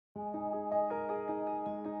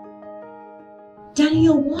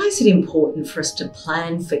Danielle, why is it important for us to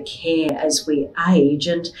plan for care as we age,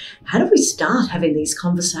 and how do we start having these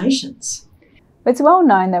conversations? It's well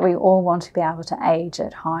known that we all want to be able to age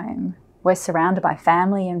at home. We're surrounded by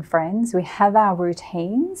family and friends, we have our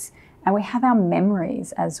routines, and we have our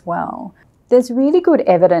memories as well. There's really good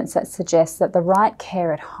evidence that suggests that the right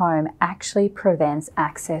care at home actually prevents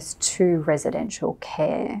access to residential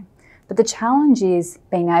care. But the challenge is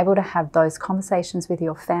being able to have those conversations with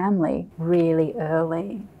your family really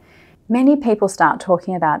early. Many people start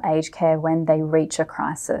talking about aged care when they reach a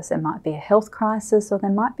crisis. There might be a health crisis, or there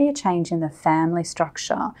might be a change in the family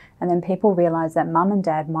structure, and then people realise that mum and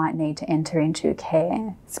dad might need to enter into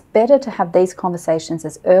care. It's better to have these conversations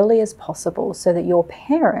as early as possible so that your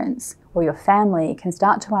parents or your family can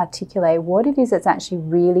start to articulate what it is that's actually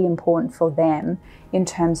really important for them in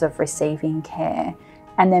terms of receiving care,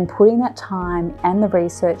 and then putting that time and the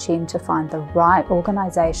research in to find the right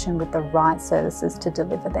organisation with the right services to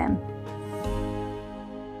deliver them.